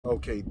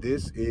Okay,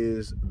 this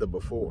is the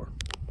before.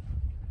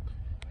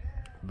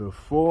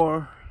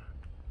 Before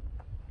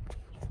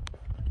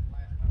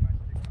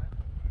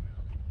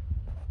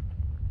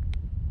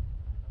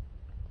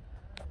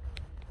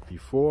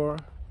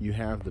you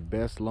have the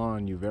best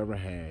lawn you've ever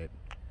had,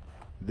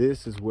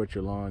 this is what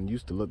your lawn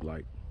used to look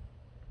like.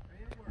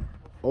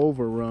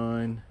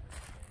 Overrun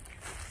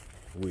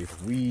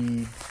with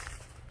weeds,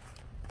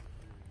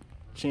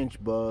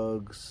 chinch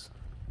bugs,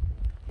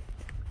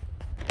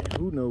 and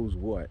who knows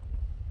what.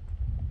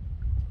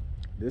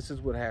 This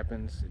is what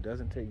happens. It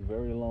doesn't take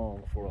very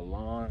long for a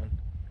lawn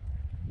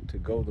to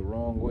go the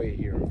wrong way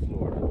here in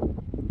Florida.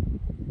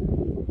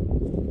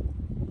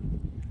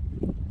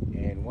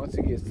 And once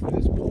it gets to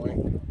this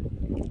point,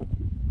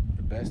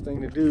 the best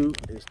thing to do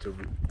is to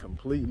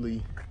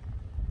completely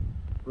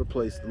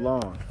replace the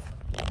lawn.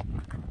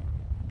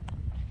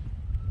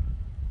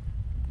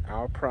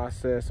 Our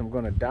process, I'm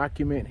going to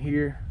document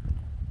here.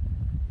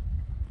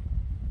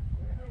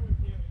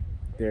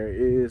 There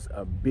is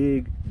a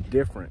big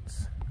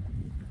difference.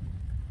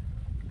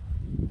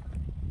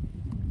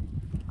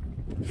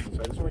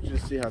 So I just want you to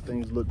see how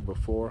things looked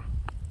before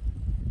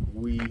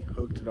we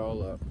hooked it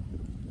all up.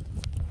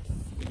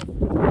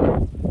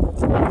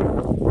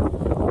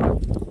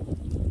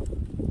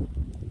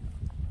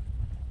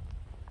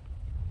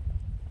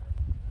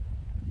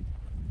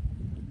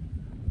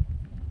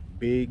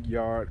 Big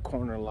yard,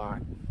 corner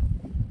lot.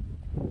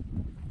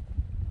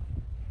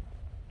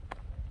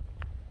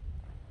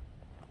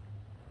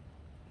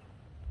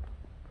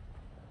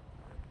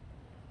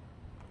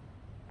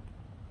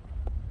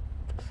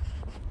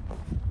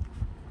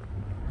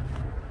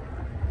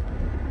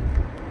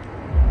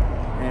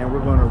 And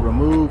we're going to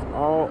remove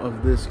all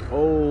of this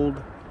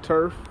old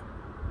turf,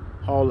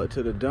 haul it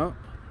to the dump,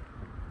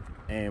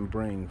 and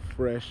bring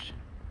fresh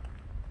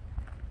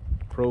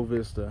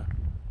Provista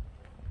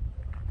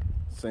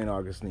St.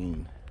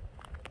 Augustine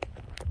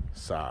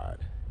sod.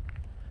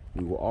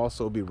 We will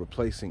also be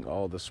replacing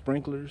all the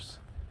sprinklers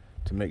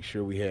to make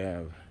sure we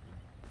have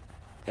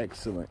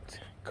excellent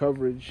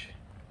coverage.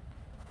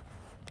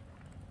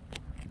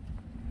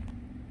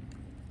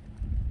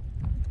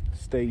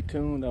 Stay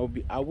tuned.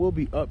 I will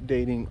be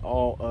updating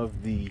all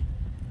of the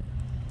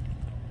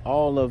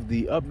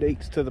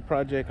updates to the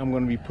project. I'm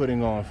going to be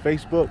putting on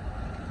Facebook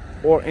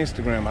or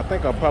Instagram. I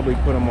think I'll probably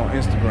put them on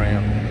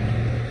Instagram.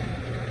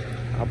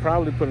 I'll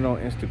probably put it on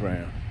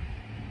Instagram,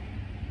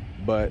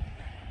 but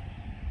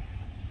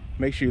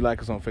make sure you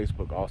like us on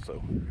Facebook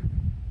also.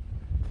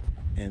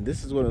 And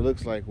this is what it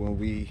looks like when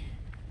we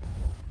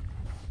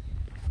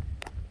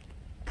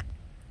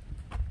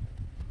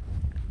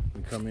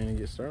come in and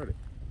get started.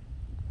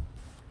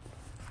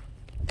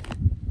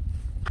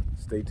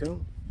 Stay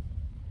tuned.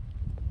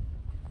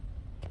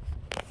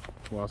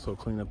 We'll also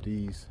clean up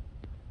these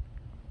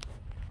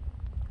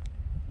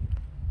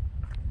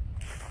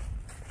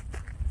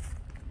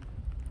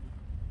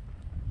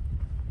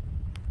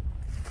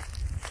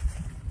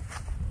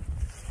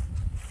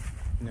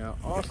now.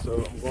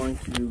 Also, I'm going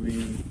to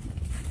be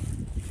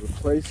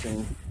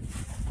replacing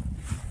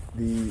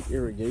the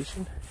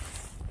irrigation.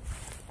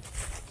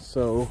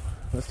 So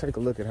let's take a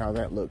look at how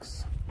that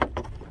looks.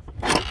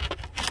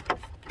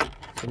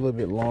 It's a little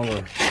bit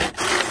longer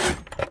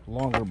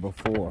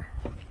before.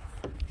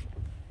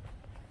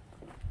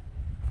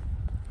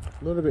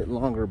 A little bit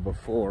longer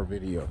before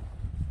video.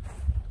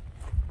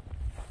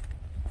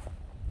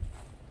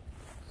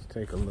 Let's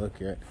take a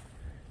look at.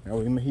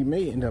 Now he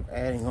may end up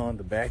adding on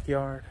the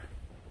backyard,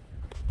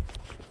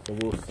 so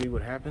we'll see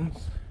what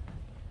happens.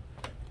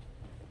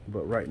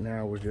 But right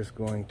now we're just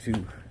going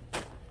to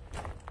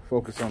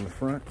focus on the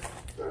front.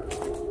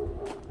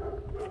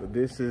 But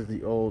this is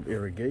the old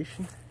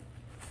irrigation.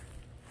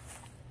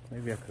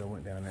 Maybe I could have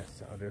went down that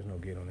side. There's no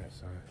gate on that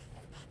side.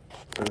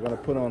 So we're going to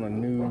put on a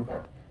new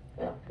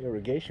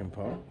irrigation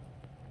pump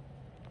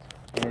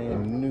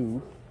and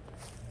new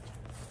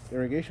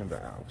irrigation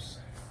valves.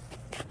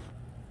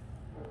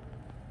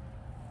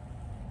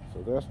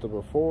 So that's the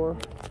before,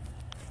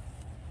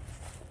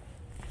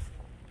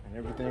 and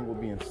everything will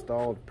be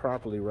installed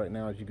properly. Right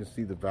now, as you can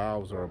see, the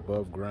valves are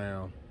above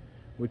ground,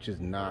 which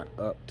is not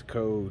up to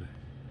code.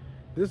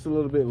 This is a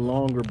little bit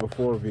longer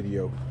before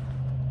video.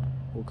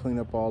 We'll clean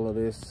up all of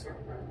this,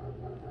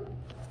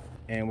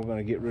 and we're going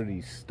to get rid of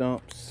these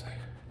stumps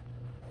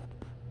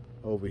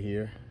over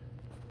here.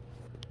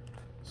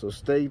 So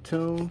stay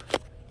tuned.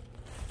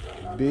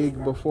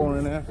 Big before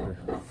and after.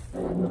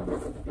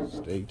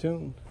 Stay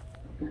tuned.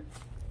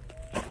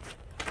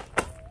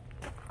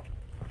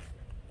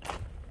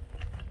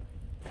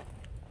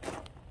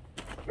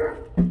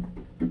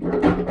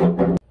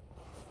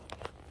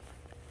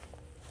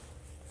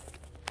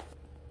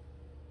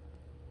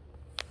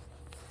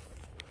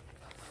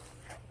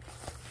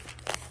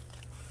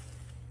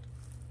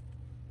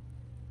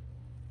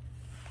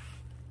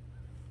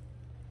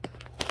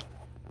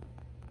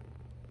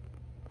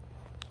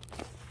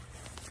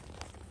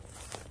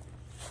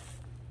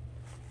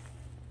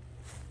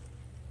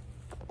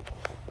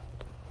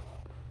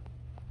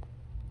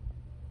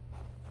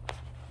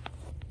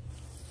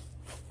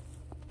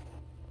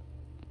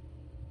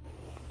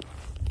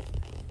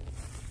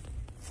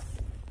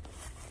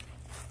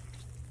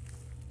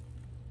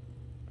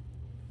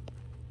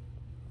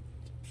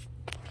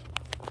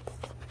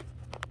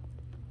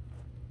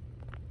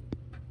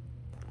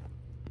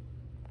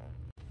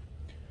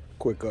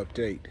 quick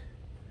update.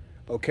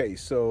 Okay,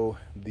 so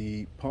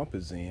the pump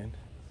is in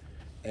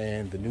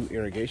and the new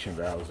irrigation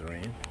valves are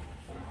in,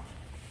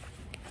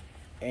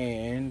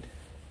 and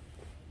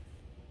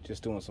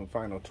just doing some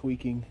final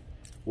tweaking.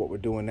 What we're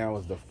doing now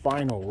is the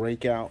final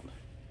rake out,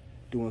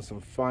 doing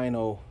some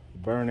final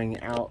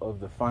burning out of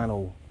the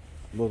final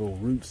little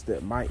roots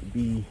that might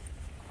be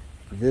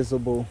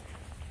visible,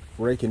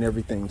 raking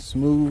everything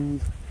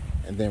smooth,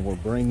 and then we're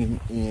bringing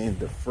in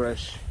the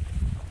fresh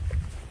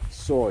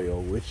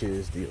soil, which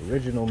is the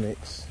original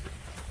mix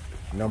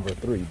number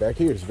 3. Back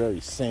here is very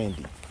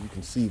sandy. You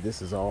can see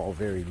this is all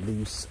very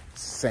loose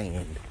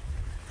sand,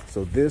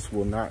 so this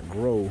will not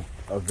grow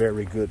a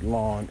very good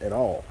lawn at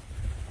all.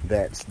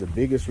 That's the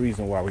biggest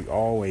reason why we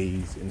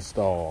always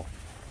install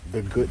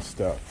the good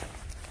stuff.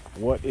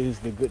 What is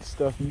the good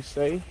stuff, you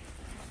say?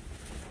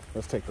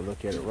 Let's take a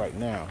look at it right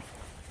now.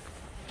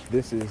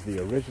 This is the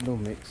original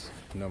mix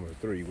number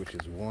 3, which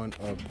is one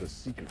of the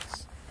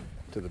secrets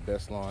to the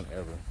best lawn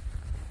ever.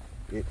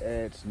 It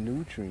adds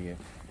nutrient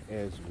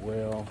as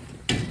well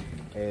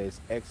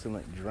as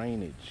excellent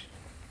drainage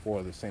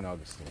for the St.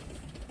 Augustine.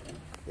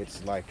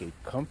 It's like a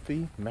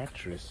comfy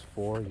mattress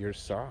for your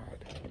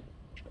sod,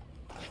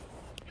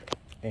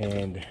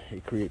 and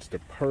it creates the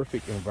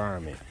perfect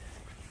environment.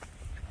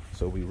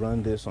 So we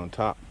run this on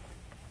top,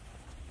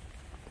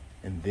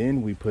 and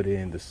then we put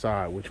in the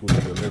sod, which will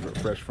be delivered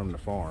fresh from the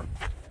farm.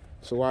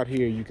 So out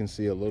here you can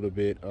see a little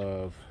bit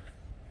of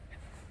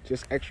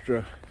just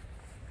extra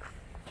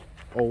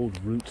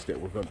old roots that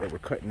we're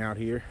cutting out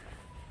here,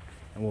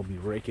 and we'll be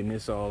raking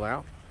this all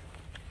out.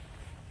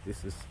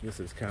 This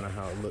is kind of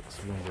how it looks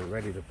when we're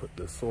ready to put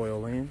the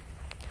soil in.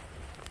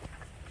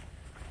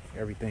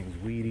 Everything's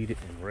weed eated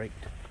and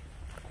raked.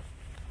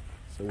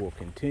 So we'll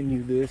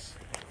continue this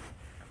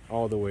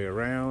all the way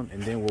around,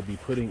 and then we'll be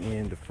putting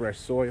in the fresh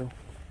soil,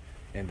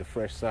 and the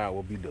fresh sod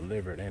will be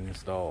delivered and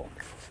installed.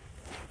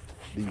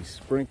 These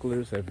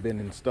sprinklers have been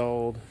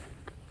installed,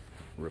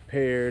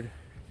 repaired,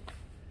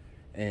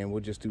 and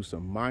we'll just do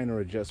some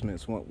minor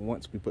adjustments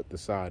once we put the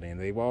sod in.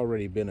 They've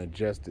already been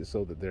adjusted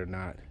so that they're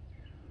not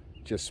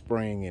just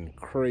spraying in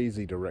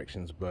crazy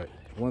directions, but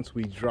once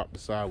we drop the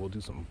sod, we'll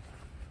do some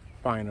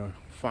final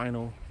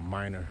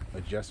minor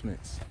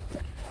adjustments.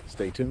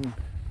 Stay tuned.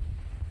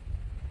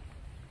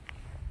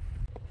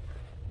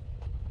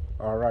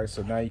 All right,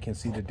 so now you can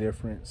see the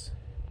difference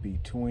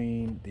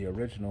between the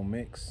original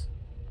mix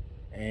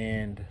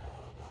and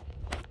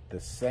the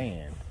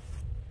sand,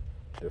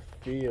 the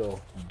fill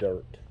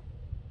dirt,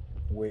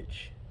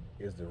 which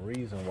is the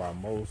reason why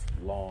most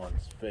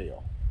lawns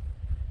fail.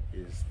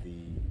 Is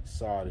the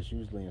sod is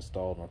usually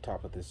installed on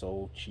top of this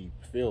old cheap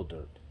fill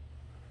dirt.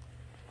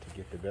 To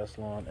get the best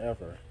lawn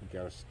ever, you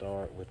got to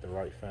start with the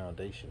right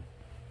foundation.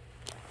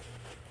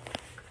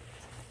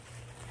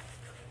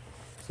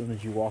 As soon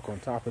as you walk on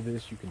top of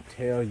this, you can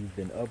tell you've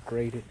been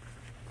upgraded.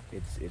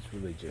 It's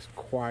really just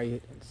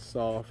quiet and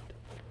soft.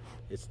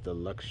 It's the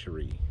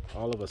luxury.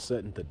 All of a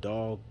sudden, the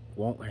dog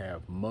won't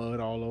have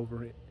mud all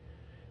over it.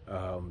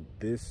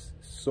 This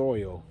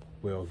soil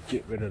will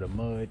get rid of the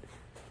mud,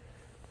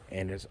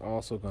 and it's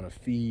also going to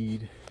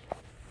feed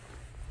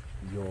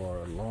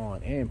your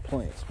lawn and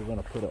plants. We're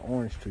going to put an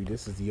orange tree.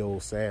 This is the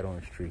old sad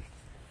orange tree.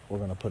 We're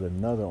going to put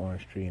another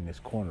orange tree in this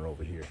corner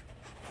over here,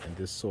 and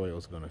this soil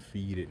is going to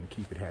feed it and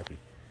keep it happy.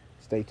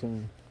 Stay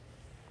tuned.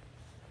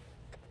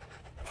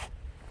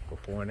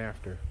 Before and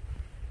after.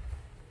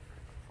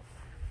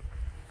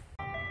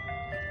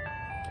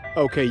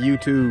 Okay,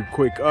 YouTube,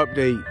 quick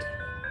update.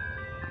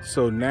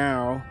 So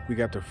now we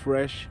got the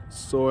fresh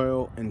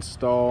soil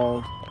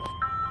installed,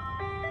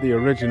 the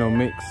original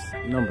mix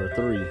number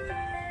 3,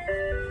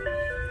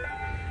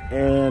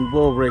 and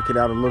we'll rake it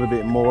out a little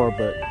bit more,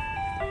 but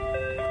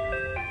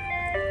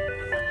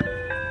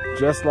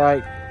just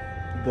like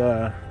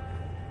the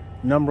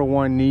number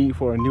 1 need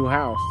for a new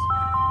house,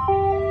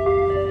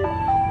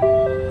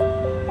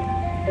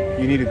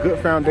 you need a good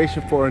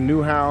foundation for a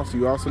new house.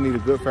 You also need a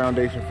good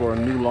foundation for a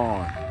new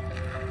lawn.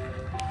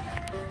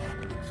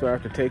 So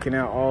after taking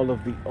out all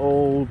of the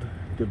old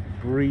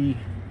debris,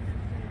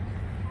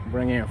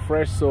 bring in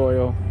fresh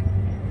soil,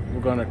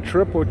 we're gonna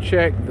triple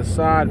check the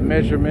sod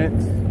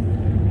measurements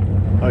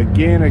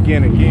again.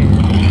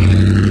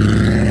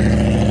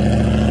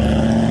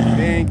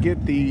 Then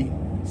get the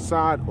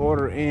sod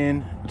order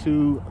in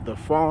to the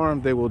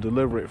farm. They will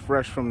deliver it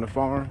fresh from the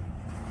farm.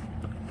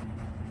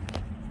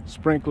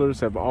 Sprinklers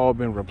have all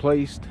been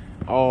replaced,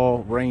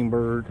 all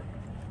Rainbird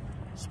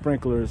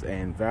sprinklers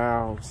and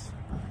valves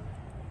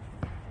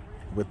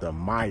with the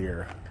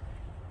Mueller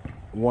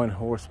 1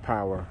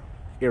 horsepower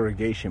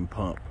irrigation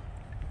pump.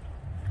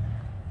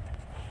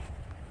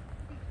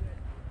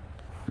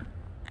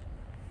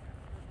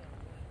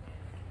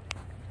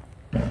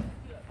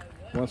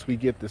 Once we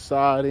get the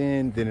sod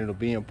in, then it'll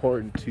be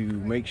important to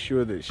make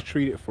sure that it's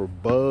treated for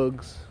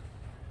bugs.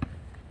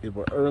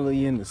 We're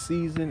early in the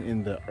season,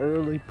 in the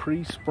early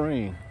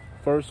pre-spring,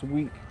 first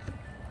week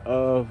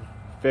of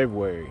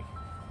February.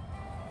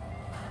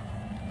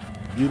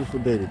 Beautiful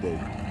day today.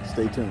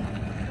 Stay tuned.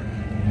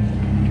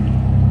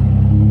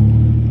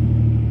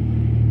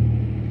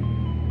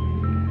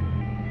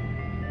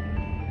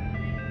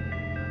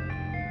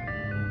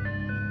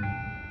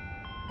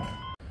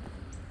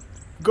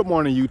 Good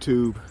morning,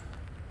 YouTube.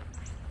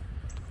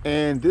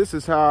 And this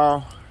is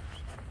how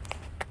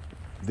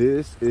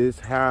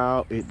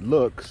it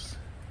looks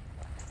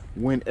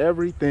when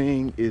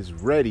everything is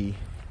ready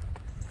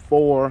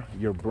for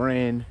your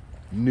brand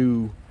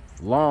new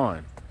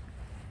lawn.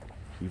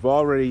 You've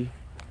already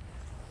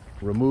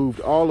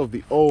removed all of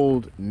the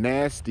old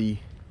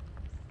nasty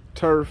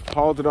turf,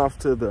 hauled it off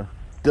to the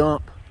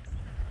dump,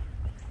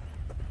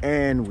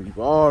 and we've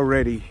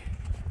already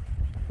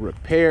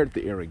repaired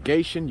the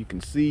irrigation. You can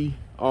see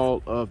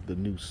all of the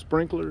new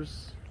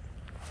sprinklers.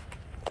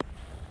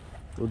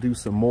 We'll do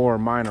some more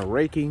minor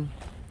raking.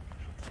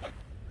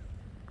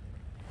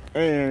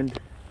 And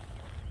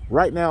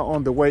right now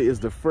on the way is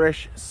the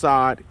fresh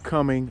sod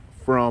coming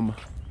from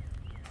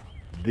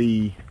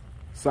the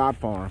sod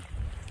farm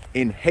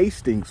in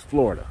Hastings,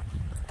 Florida.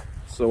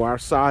 So our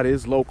sod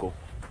is local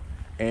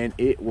and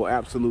it will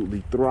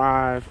absolutely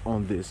thrive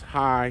on this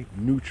high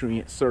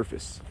nutrient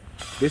surface.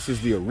 This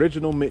is the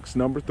original mix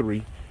number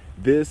 3.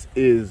 This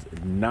is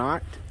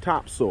not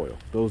topsoil.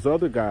 Those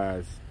other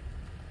guys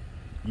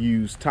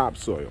use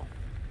topsoil.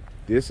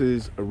 This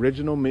is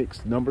original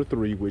mix number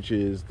 3, which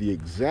is the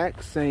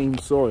exact same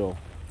soil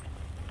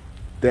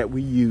that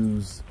we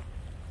use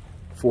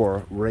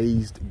for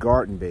raised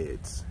garden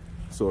beds.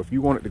 So if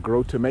you wanted to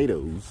grow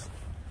tomatoes,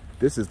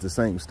 this is the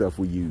same stuff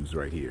we use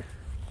right here.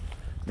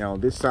 Now on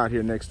this side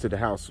here next to the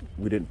house,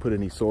 we didn't put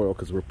any soil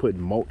because we're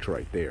putting mulch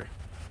right there.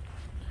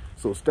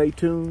 So stay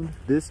tuned.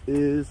 This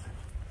is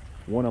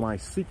one of my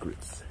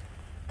secrets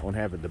on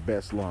having the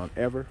best lawn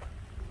ever.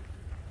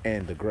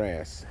 And the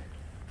grass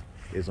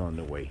is on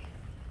the way.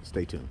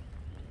 Stay tuned.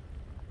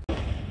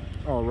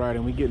 All right,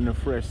 and we're getting the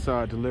fresh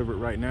sod delivered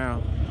right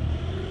now.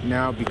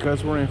 Now,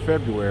 because we're in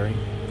February,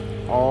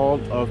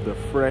 all of the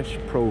fresh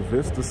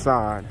Provista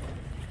sod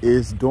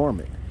is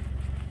dormant,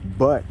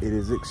 but it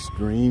is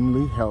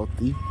extremely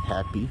healthy,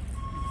 happy,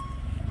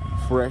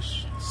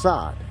 fresh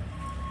sod.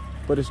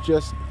 But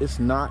it's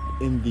not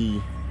in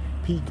the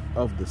peak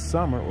of the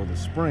summer or the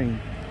spring,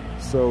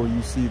 so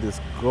you see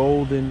this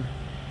golden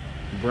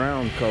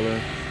brown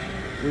color,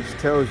 which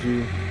tells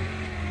you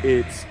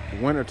it's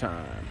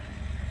wintertime.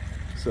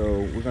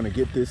 So we're going to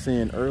get this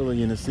in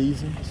early in the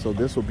season, so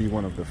this will be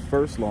one of the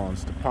first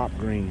lawns to pop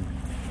green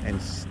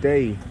and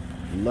stay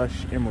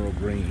lush emerald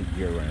green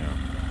year round.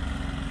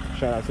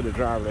 Shout out to the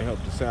driver that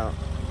helped us out.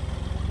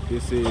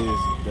 This is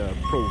the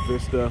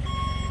Provista.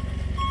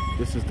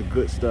 This is the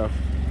good stuff,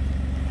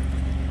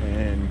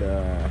 and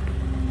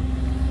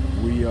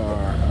we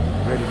are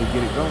ready to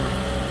get it going.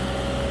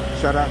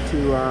 Shout out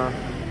to our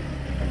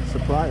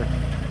supplier.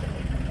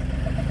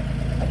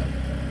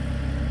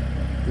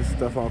 This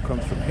stuff all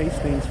comes from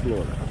Hastings,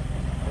 Florida.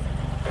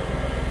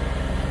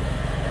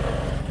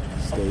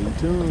 Stay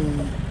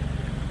tuned.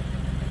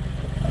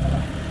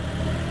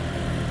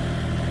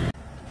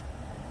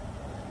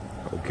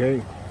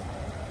 Okay,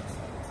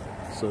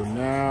 so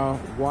now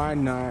why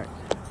not,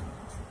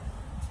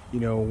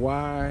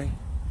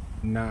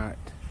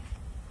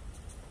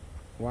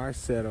 why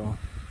settle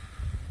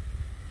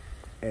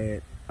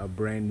at a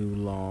brand new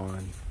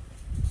lawn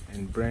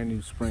and brand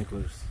new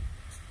sprinklers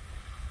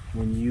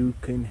when you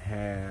can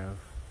have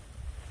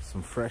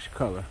some fresh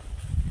color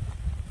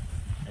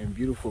and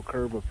beautiful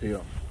curb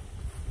appeal.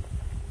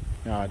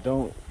 Now, I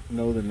don't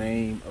know the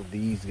name of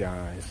these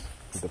guys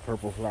with the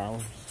purple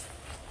flowers.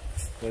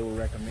 They were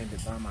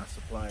recommended by my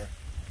supplier,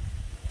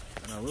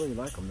 and I really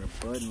like them. They're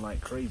budding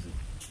like crazy.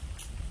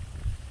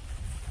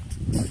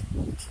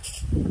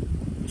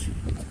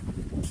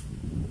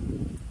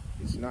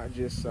 It's not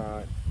just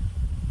sod,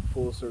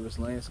 full service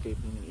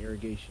landscaping and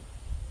irrigation.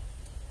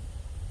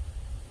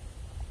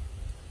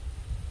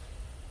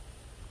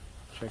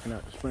 Checking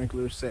out the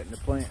sprinklers, setting the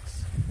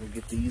plants. We'll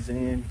get these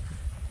in.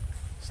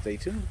 Stay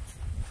tuned.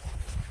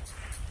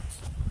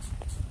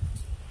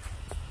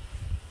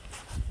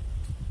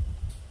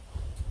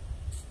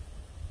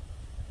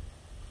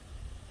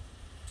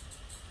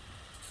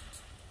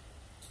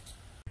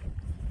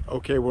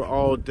 Okay, we're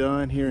all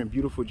done here in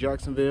beautiful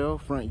Jacksonville.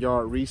 Front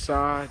yard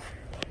Resod,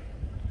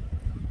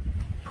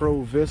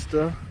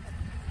 Provista,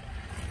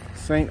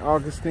 St.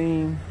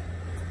 Augustine,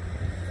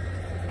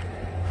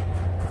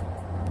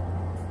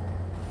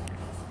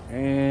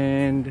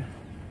 and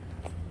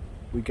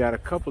we got a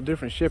couple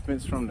different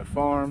shipments from the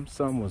farm.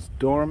 Some was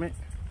dormant,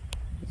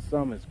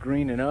 some is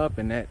greening up,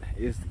 and that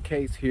is the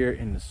case here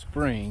in the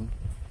spring.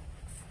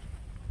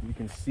 You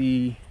can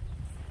see,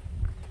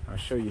 I'll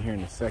show you here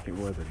in a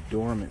second, where the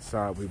dormant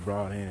sod we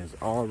brought in is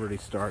already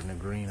starting to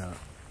green up.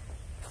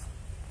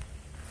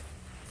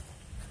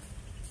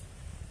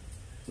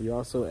 We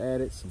also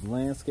added some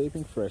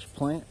landscaping, fresh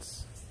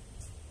plants.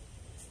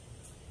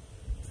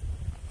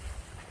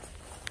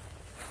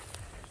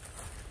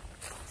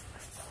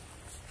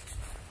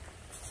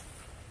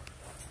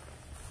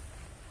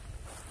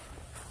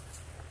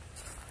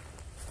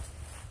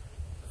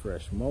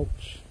 Fresh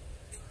mulch.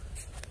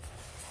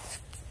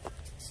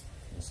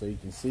 And so you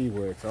can see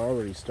where it's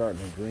already starting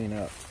to green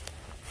up.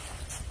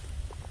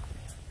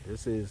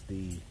 This is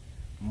the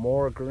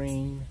more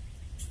green,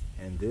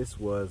 and this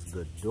was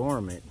the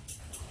dormant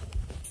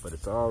but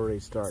it's already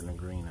starting to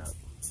green up.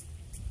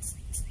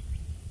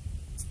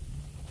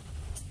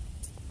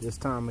 This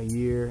time of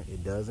year,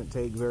 it doesn't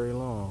take very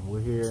long.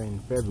 We're here in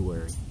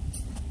February.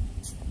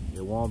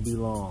 It won't be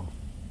long.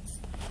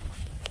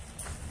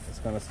 It's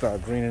gonna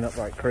start greening up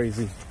like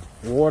crazy.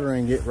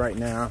 Watering it right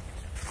now,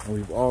 and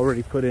we've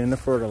already put in the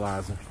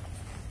fertilizer.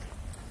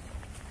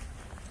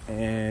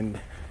 And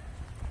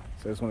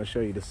so I just want to show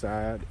you the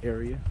side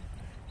area.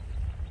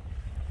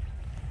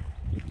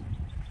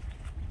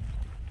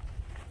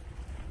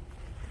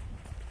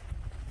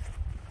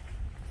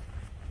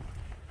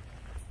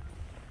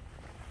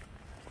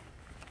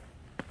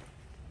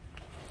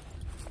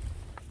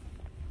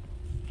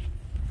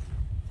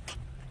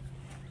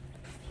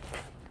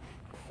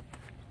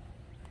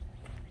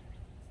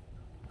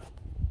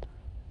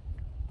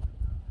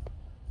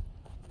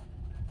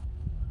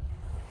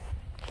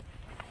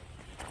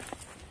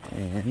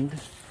 And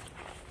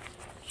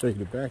show you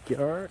the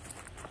backyard.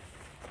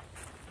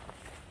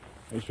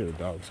 Make sure the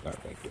dog's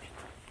not back there.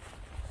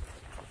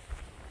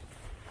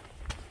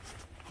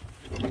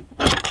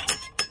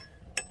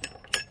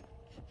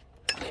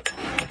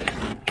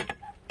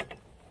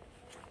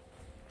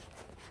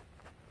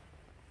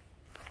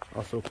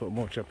 Also put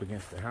mulch up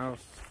against the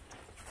house.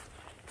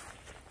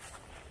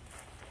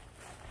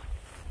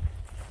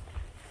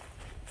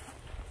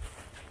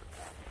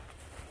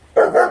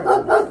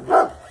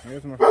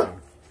 Here's my friend.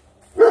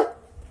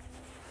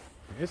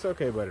 It's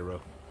okay, buddy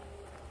Ro.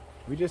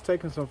 We just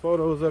taking some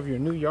photos of your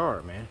new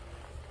yard, man.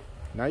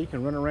 Now you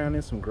can run around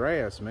in some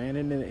grass, man.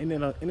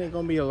 Isn't it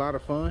gonna be a lot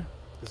of fun?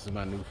 This is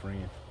my new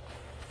friend.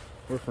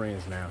 We're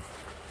friends now.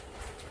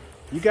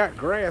 You got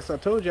grass. I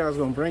told you I was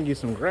gonna bring you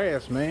some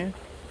grass, man.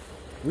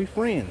 We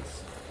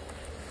friends.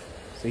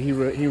 See, he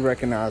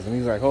recognized him.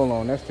 He's like, hold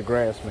on, that's the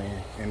grass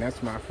man, and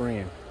that's my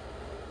friend.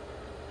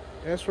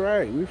 That's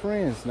right, we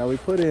friends. Now we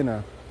put in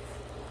a.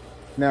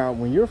 Now,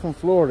 when you're from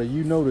Florida,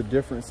 you know the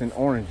difference in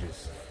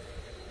oranges.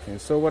 And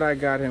so what I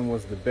got him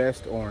was the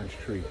best orange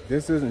tree.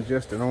 This isn't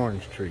just an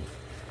orange tree.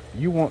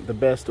 You want the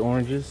best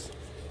oranges,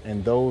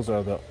 and those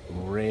are the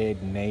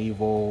red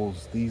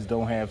navels. These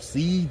don't have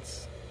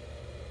seeds.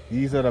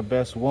 These are the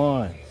best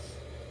ones.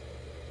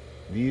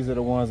 These are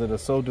the ones that are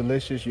so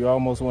delicious you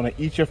almost want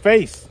to eat your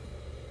face.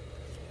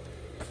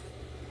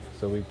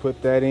 So we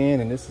put that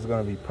in, and this is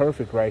going to be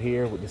perfect right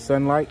here with the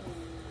sunlight.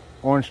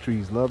 Orange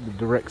trees love the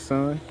direct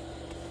sun.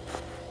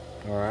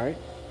 All right,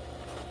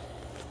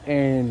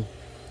 and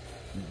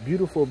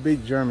beautiful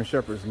big German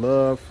Shepherds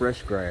love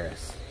fresh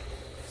grass.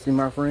 See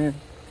my friend?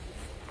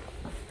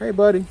 Hey,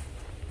 buddy.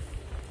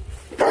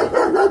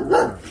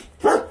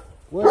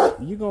 Well,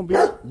 you're gonna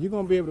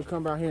be able to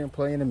come out here and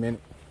play in a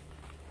minute.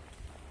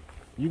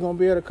 You're gonna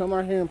be able to come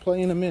out here and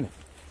play in a minute.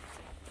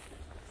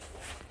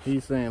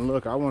 He's saying,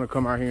 look, I want to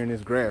come out here in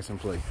this grass and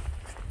play.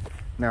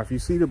 Now, if you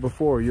see the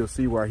before, you'll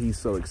see why he's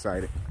so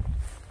excited.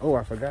 Oh,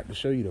 I forgot to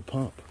show you the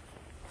pump.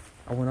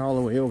 I went all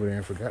the way over there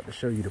and forgot to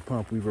show you the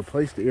pump. We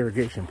replaced the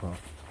irrigation pump.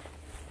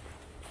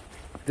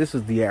 This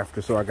is the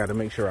after, so I got to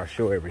make sure I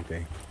show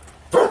everything.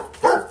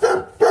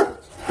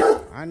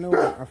 I know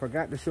I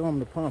forgot to show him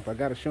the pump. I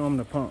got to show him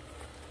the pump.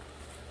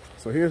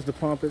 So here's the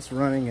pump. It's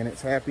running and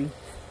it's happy.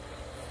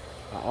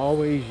 I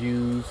always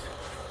use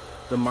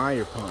the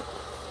Mueller pump.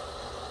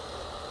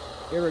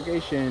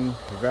 Irrigation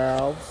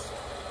valves.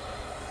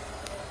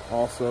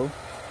 Also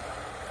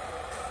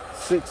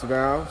 6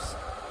 valves.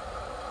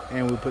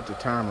 And we put the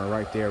timer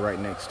right there, right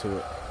next to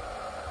it.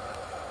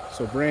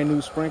 So brand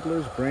new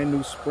sprinklers, brand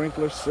new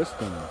sprinkler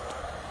system.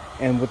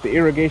 And with the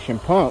irrigation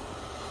pump,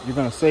 you're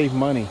gonna save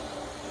money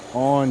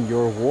on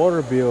your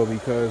water bill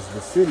because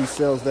the city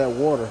sells that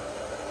water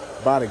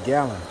by the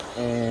gallon.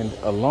 And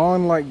a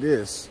lawn like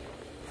this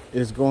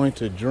is going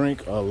to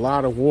drink a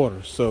lot of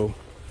water. So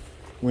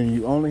when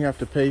you only have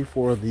to pay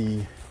for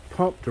the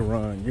pump to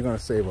run, you're gonna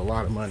save a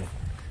lot of money.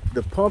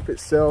 The pump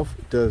itself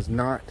does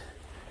not,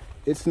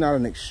 it's not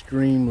an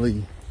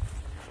extremely,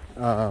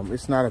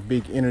 it's not a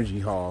big energy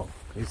hog.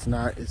 It's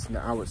not,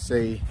 I would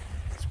say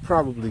it's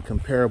probably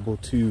comparable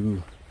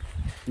to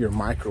your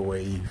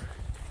microwave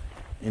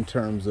in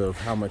terms of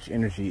how much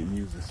energy it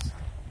uses.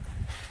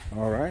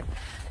 All right.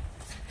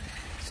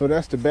 So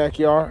that's the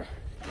backyard.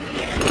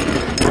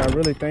 And I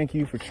really thank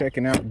you for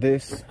checking out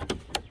this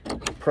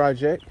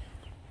project.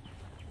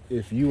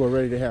 If you are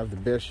ready to have the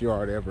best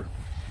yard ever,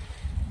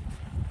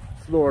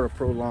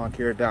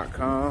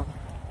 FloridaProLawnCare.com.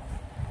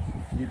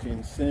 You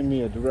can send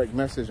me a direct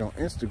message on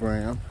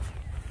Instagram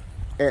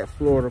at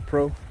Florida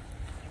Pro,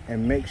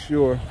 and make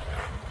sure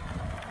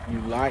you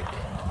like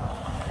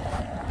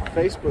the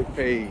Facebook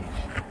page,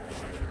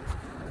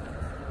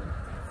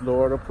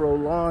 Florida Pro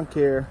Lawn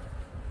Care.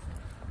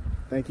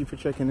 Thank you for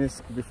checking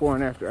this before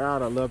and after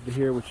out. I'd love to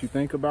hear what you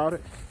think about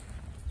it.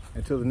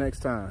 Until the next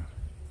time,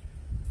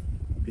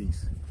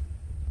 peace.